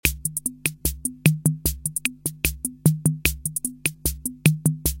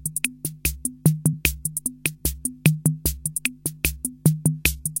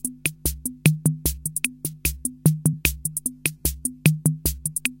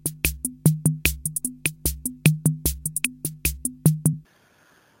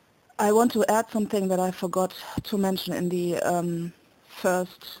I want to add something that I forgot to mention in the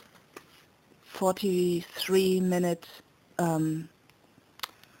first 43-minute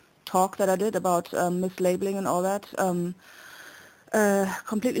talk that I did about mislabeling and all that.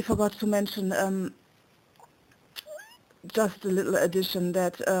 Completely forgot to mention just a little addition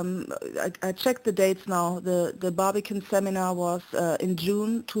that I checked the dates now. The Barbcan seminar was in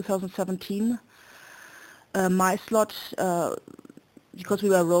June 2017. My slot, because we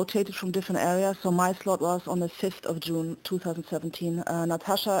were rotated from different areas, so my slot was on the 5th of June 2017.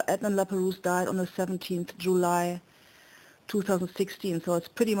 Natasha Ednan-Laperouse died on the 17th July 2016, so it's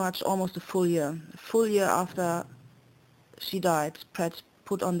pretty much almost a full year. A full year after she died, Pret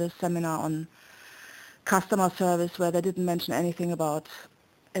put on this seminar on customer service where they didn't mention anything about,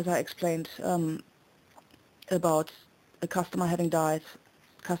 as I explained, about a customer having died,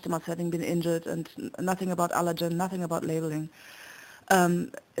 customers having been injured, and nothing about allergen, nothing about labeling.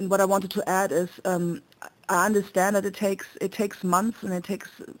 And what I wanted to add is I understand that it takes months and it takes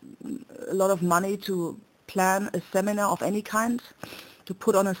a lot of money to plan a seminar of any kind, to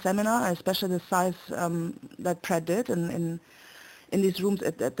put on a seminar, especially the size that Pret did in these rooms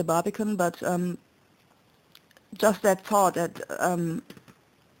at the Barbcan. But just that thought that,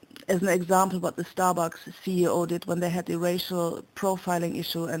 as an example, what the Starbucks CEO did when they had the racial profiling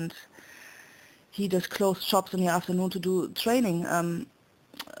issue, and he just closed shops in the afternoon to do training on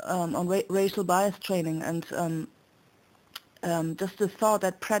racial bias training, and just the thought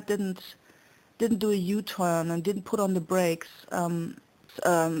that Pret didn't do a U-turn and didn't put on the brakes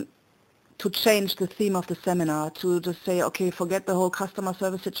to change the theme of the seminar, to just say, okay, forget the whole customer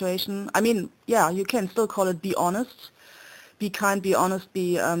service situation. I mean, yeah, you can still call it be honest, be kind, be honest,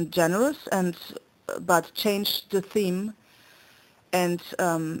 be generous, and but change the theme. And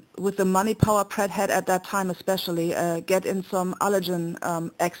with the money power Pret had at that time especially, get in some allergen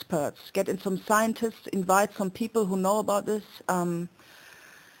experts, get in some scientists, invite some people who know about this, and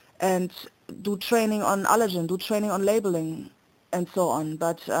do training on allergen, do training on labeling, and so on.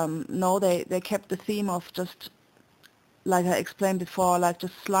 But no, they kept the theme of just, like I explained before, like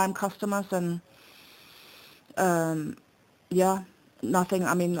just slime customers and yeah, nothing.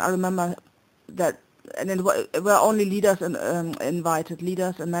 I mean, I remember that, and it were only leaders invited,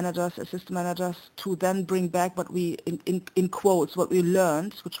 leaders and managers, assistant managers, to then bring back what we, in quotes, what we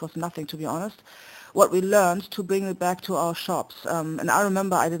learned, which was nothing to be honest, what we learned, to bring it back to our shops. And I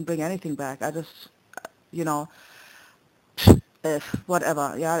remember I didn't bring anything back. I just, you know,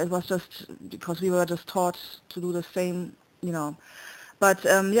 whatever. Yeah, it was just because we were just taught to do the same, you know. But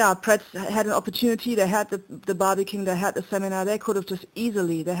yeah, Pret had an opportunity. They had the Barbcan, they had the seminar. They could have just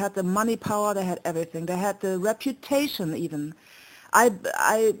easily. They had the money power. They had everything. They had the reputation even.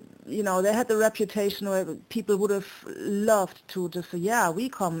 You know, they had the reputation where people would have loved to just say, yeah, we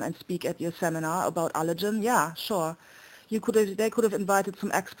come and speak at your seminar about allergen. Yeah, sure. They could have invited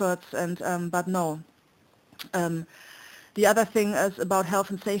some experts, and but no. The other thing is about health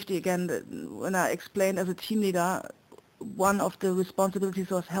and safety. Again, when I explained as a team leader, one of the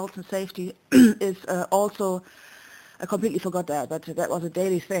responsibilities of health and safety is also, I completely forgot that, but that was a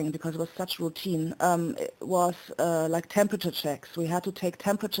daily thing because it was such routine. It was like temperature checks. We had to take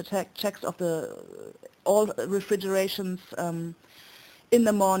temperature checks of all refrigerations in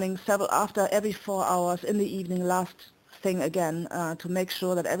the morning, after every 4 hours, in the evening, last thing again, to make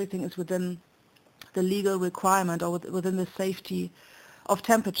sure that everything is within the legal requirement or within the safety of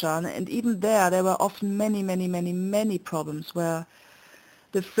temperature. And even there were often many problems where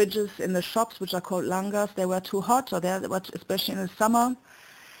the fridges in the shops, which are called langers, they were too hot, or especially in the summer,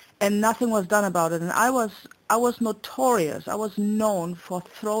 and nothing was done about it. And I was notorious. I was known for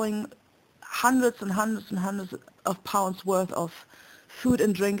throwing hundreds and hundreds of pounds worth of food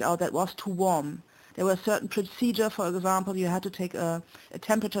and drink out that was too warm. There were certain procedure. For example, you had to take a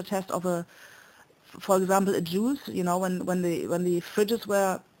temperature test of for example, a juice, you know, when the fridges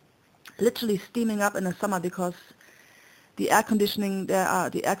were literally steaming up in the summer because the air conditioning,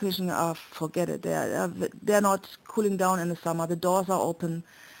 forget it, they're not cooling down in the summer. The doors are open,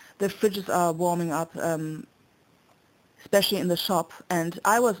 the fridges are warming up, especially in the shop. And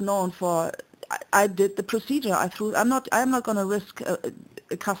I was known for, I did the procedure. I'm not going to risk a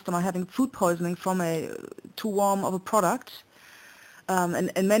customer having food poisoning from too warm of a product.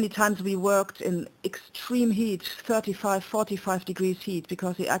 And many times we worked in extreme heat, 35, 45 degrees heat,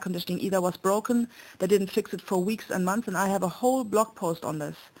 because the air conditioning either was broken, they didn't fix it for weeks and months, and I have a whole blog post on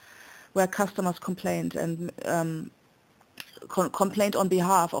this, where customers complained, and complained on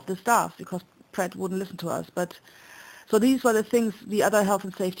behalf of the staff, because Pret wouldn't listen to us. But so these were the things, the other health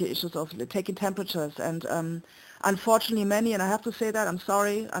and safety issues of taking temperatures, and Unfortunately, many, and I have to say that, I'm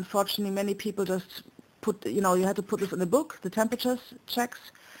sorry, unfortunately, many people just put, you know, you had to put this in the book, the temperatures checks,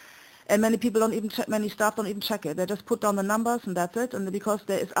 and many people don't even check, many staff don't even check it. They just put down the numbers and that's it, and because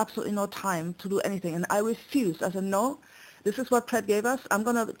there is absolutely no time to do anything. And I refused. I said, no, this is what Pret gave us. I'm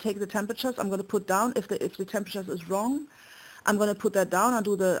going to take the temperatures. I'm going to put down, if the temperatures is wrong, I'm going to put that down.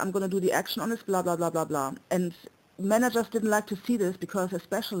 I'm going to do the action on this, blah, blah, blah, blah, blah. And managers didn't like to see this because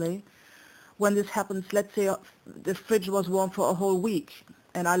especially when this happens, let's say the fridge was warm for a whole week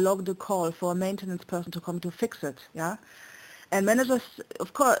and I logged a call for a maintenance person to come to fix it, yeah? And managers,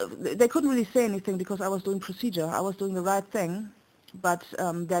 of course, they couldn't really say anything because I was doing procedure. I was doing the right thing, but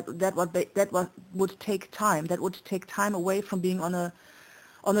that would take time. That would take time away from being on a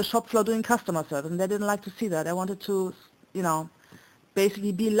shop floor doing customer service, and they didn't like to see that. They wanted to, you know,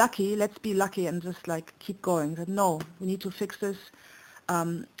 basically be lucky. Let's be lucky and just like keep going. That no, we need to fix this.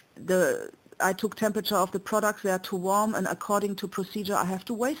 I took temperature of the products. They are too warm, and according to procedure, I have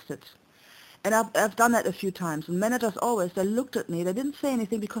to waste it. And I've done that a few times. And managers always, they looked at me. They didn't say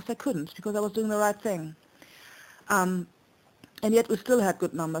anything because they couldn't, because I was doing the right thing. And yet we still had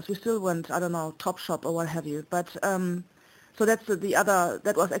good numbers. We still went, I don't know, top shop or what have you. But so that's the other,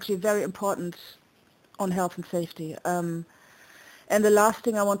 that was actually very important on health and safety. And the last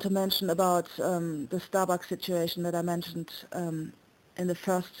thing I want to mention about the Starbucks situation that I mentioned in the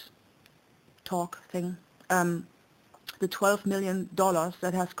first talk thing. The $12 million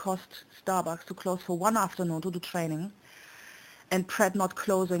that has cost Starbucks to close for one afternoon to do training, and Pret not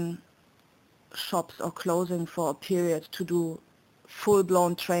closing shops or closing for a period to do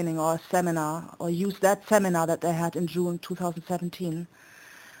full-blown training or a seminar, or use that seminar that they had in June 2017.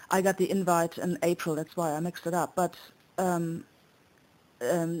 I got the invite in April, that's why I mixed it up, but they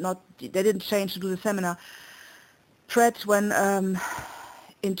didn't change to do the seminar. Pret, when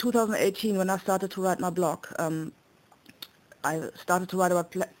in 2018, when I started to write my blog, I started to write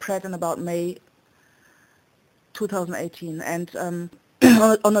about Pret in about May 2018, and on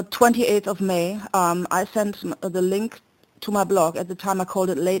the 28th of May, I sent the link to my blog. At the time I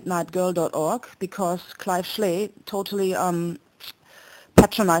called it latenightgirl.org because Clive Schley totally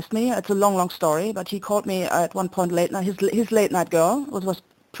patronized me. It's a long, long story, but he called me at one point late night, his late night girl, which was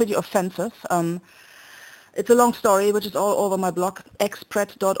pretty offensive. It's a long story, which is all over my blog,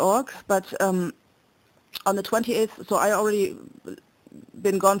 xpret.org, but on the 28th, so I already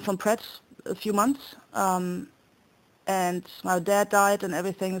been gone from Pret a few months, and my dad died and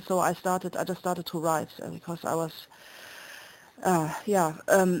everything, so I just started to write because I was, on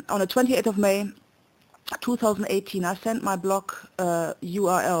the 28th of May 2018, I sent my blog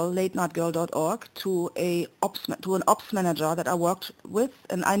URL, latenightgirl.org, to an ops manager that I worked with,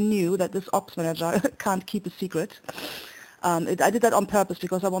 and I knew that this ops manager can't keep a secret. I did that on purpose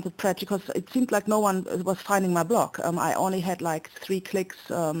because I wanted Pret, because it seemed like no one was finding my blog. I only had like 3 clicks,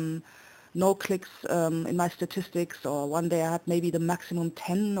 no clicks in my statistics, or one day I had maybe the maximum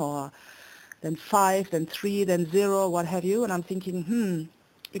 10, or then 5, then 3, then 0, what have you. And I'm thinking,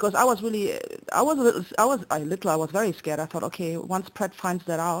 because I was very scared. I thought, okay, once Pret finds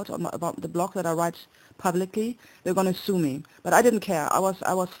that out about the blog that I write publicly, they're going to sue me. But I didn't care. I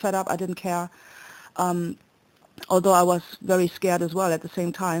was fed up. I didn't care. Although I was very scared as well at the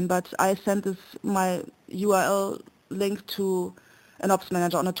same time, but I sent my URL link to an ops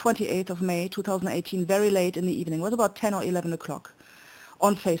manager on the 28th of May 2018, very late in the evening. It was about 10 or 11 o'clock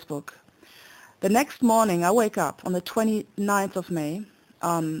on Facebook. The next morning I wake up on the 29th of May.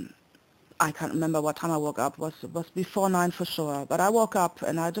 I can't remember what time I woke up. It was before 9 for sure. But I woke up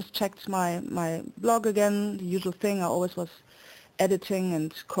and I just checked my blog again, the usual thing. I always was editing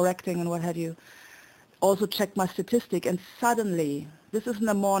and correcting and what have you. Also checked my statistic, and suddenly, this is in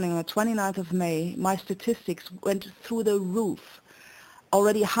the morning on the 29th of May, my statistics went through the roof.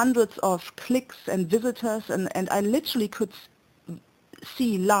 Already hundreds of clicks and visitors, and I literally could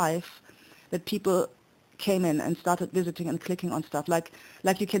see live that people came in and started visiting and clicking on stuff, like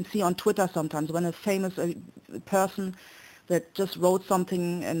you can see on Twitter sometimes when a famous person that just wrote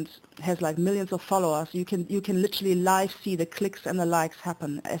something and has like millions of followers, you can literally live see the clicks and the likes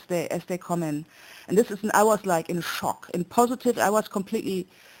happen as they come in. And I was like in shock. In positive, I was completely,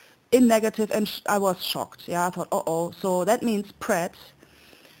 in negative, and I was shocked. Yeah, I thought, uh-oh. So that means Pret,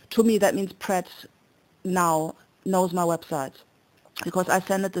 to me that means Pret now knows my website, because I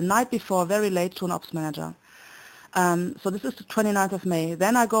sent it the night before, very late, to an ops manager. So this is the 29th of May.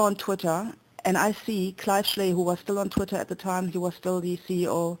 Then I go on Twitter, and I see Clive Schley, who was still on Twitter at the time, he was still the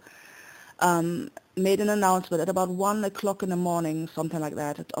CEO, made an announcement at about 1 o'clock in the morning, something like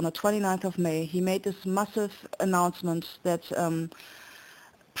that. On the 29th of May, he made this massive announcement that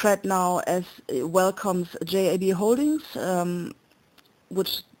Pret now as welcomes JAB Holdings,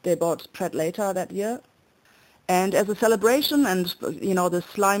 which they bought Pret later that year. And as a celebration, and you know, the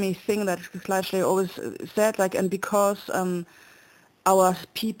slimy thing that Clive Schley always said, like, and because our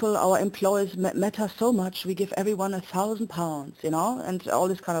people, our employees matter so much, we give everyone £1,000, you know, and all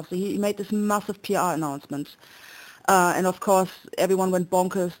this kind of thing. He made this massive PR announcement. And of course, everyone went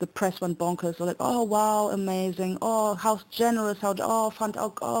bonkers, the press went bonkers. They're like, oh, wow, amazing. Oh, how generous, oh, fun,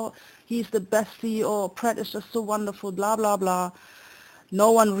 oh, he's the best CEO. Pret is just so wonderful, blah, blah, blah.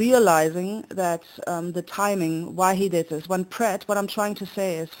 No one realizing that the timing, why he did this. When Pret, what I'm trying to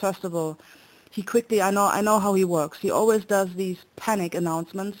say is, first of all, he quickly, I know how he works. He always does these panic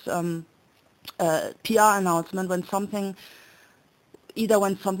announcements, PR announcement when something, either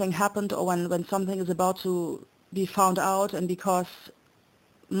when something happened or when something is about to be found out. And because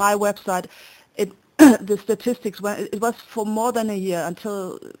my website, the statistics, when it was for more than a year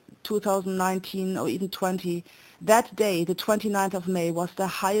until 2019 or even 20, that day, the 29th of May, was the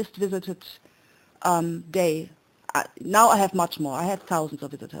highest visited day. Now I have much more. I had thousands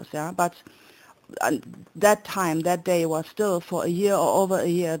of visitors, yeah, but that time, that day was still for a year or over a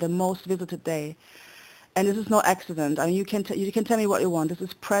year the most visited day. And this is no accident. I mean, you can tell me what you want. This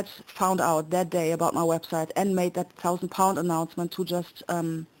is Pret found out that day about my website and made that £1,000 announcement to just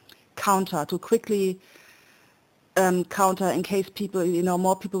counter, to quickly counter in case people, you know,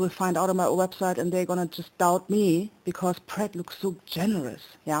 more people will find out on my website and they're gonna just doubt me because Pret looks so generous,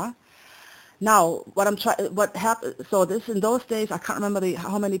 yeah. Now, what happened? So this in those days, I can't remember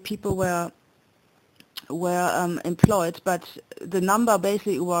how many people were employed, but the number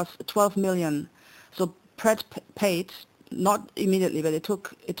basically was 12 million. So Pret paid, not immediately, but it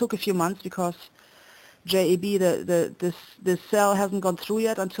took a few months because JAB, the sale hasn't gone through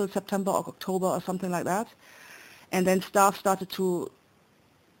yet until September or October or something like that. And then staff started to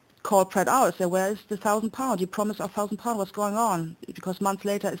call Pret out and say, where is the £1,000? You promised us £1,000, what's going on? Because months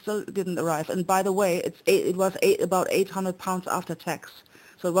later it still didn't arrive. And by the way, it was about £800 after tax.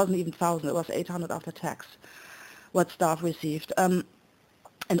 So it wasn't even 1,000, it was 800 after tax, what staff received. And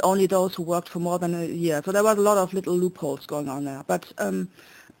only those who worked for more than a year. So there was a lot of little loopholes going on there. But so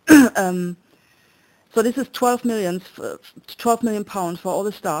this is 12 million pounds for all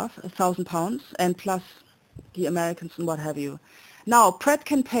the staff, £1,000, and plus the Americans and what have you. Now, Pret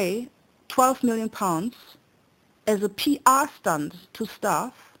can pay 12 million pounds as a PR stunt to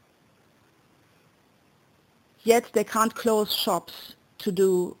staff, yet they can't close shops to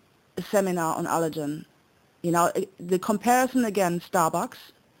do a seminar on allergen. You know, the comparison again, Starbucks,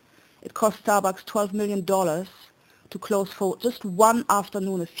 it cost Starbucks $12 million to close for just one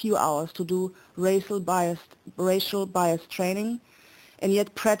afternoon, a few hours, to do racial bias training, and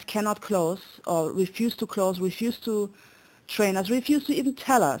yet Pret cannot close, or refuse to close, refuse to train us, refuse to even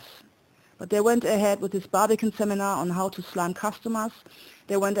tell us. But they went ahead with this Barbcan seminar on how to slam customers.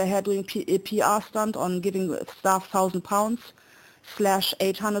 They went ahead doing a PR stunt on giving staff £1,000 /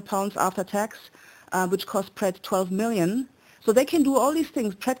 £800 after tax, which cost Pret 12 million. So they can do all these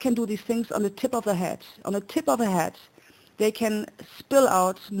things. Pret can do these things on the tip of the head. On the tip of the head, they can spill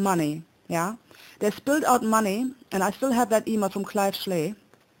out money. Yeah, they spilled out money, and I still have that email from Clive Schley,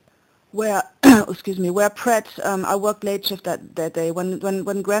 where excuse me, where Pret, I worked late shift that day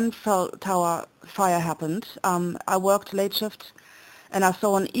when Grenfell Tower fire happened. I worked late shift, and I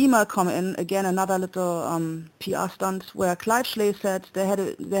saw an email come in, again another little PR stunt, where Clive Schley said they had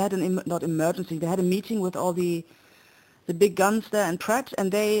not emergency, they had a meeting with all the big guns there in Pret,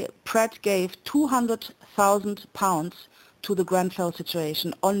 and Pret gave £200,000 to the Grenfell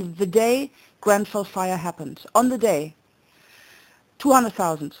situation on the day Grenfell fire happened. On the day,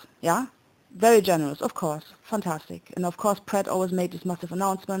 200,000, yeah, very generous, of course, fantastic. And of course, Pret always made this massive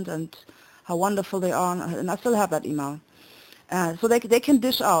announcement and how wonderful they are, and I still have that email. So they can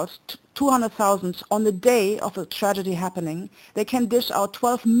dish out 200,000 on the day of a tragedy happening. They can dish out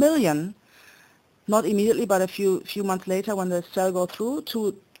 12 million. Not immediately, but a few months later when the sale go through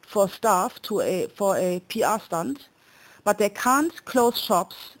for staff for a PR stunt, but they can't close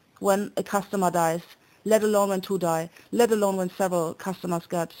shops when a customer dies, let alone when two die, let alone when several customers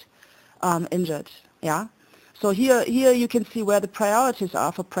get injured. Yeah. So here you can see where the priorities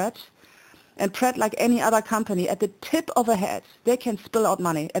are for Pret, and Pret, like any other company, at the tip of a hat, they can spill out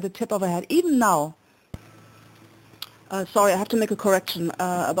money at the tip of a hat, even now. Sorry, I have to make a correction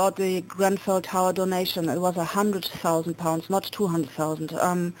about the Grenfell Tower donation. It was £100,000, not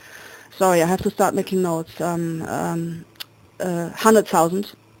 200,000. Sorry, I have to start making notes.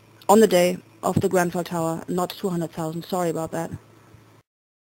 100,000 on the day of the Grenfell Tower, not 200,000. Sorry about that.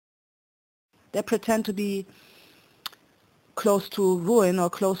 They pretend to be close to ruin or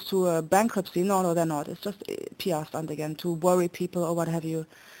close to bankruptcy. No, they're not. It's just a PR stunt again to worry people or what have you.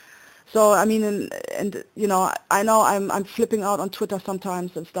 So I mean, and you know I'm flipping out on Twitter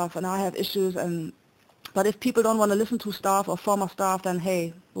sometimes and stuff, and I have issues. But if people don't want to listen to staff or former staff, then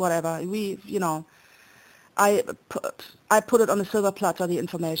hey, whatever. I put it on a silver platter, the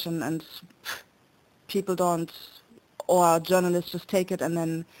information, and people don't, or journalists just take it and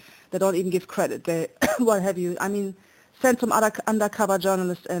then they don't even give credit. They what have you. I mean, send some other undercover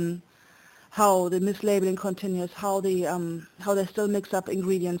journalists in. How the mislabeling continues, how they still mix up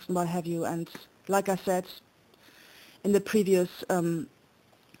ingredients and what have you. And like I said in the previous,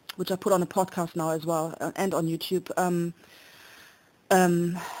 which I put on a podcast now as well and on YouTube,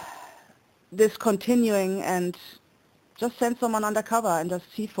 this continuing, and just send someone undercover and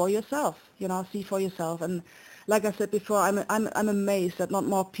just see for yourself. See for yourself. And like I said before, I'm amazed that not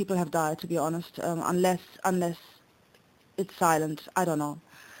more people have died, to be honest, unless it's silent. I don't know.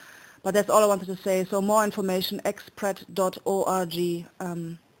 But that's all I wanted to say. So more information, xpret.org.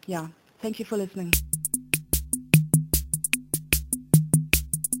 Yeah, thank you for listening.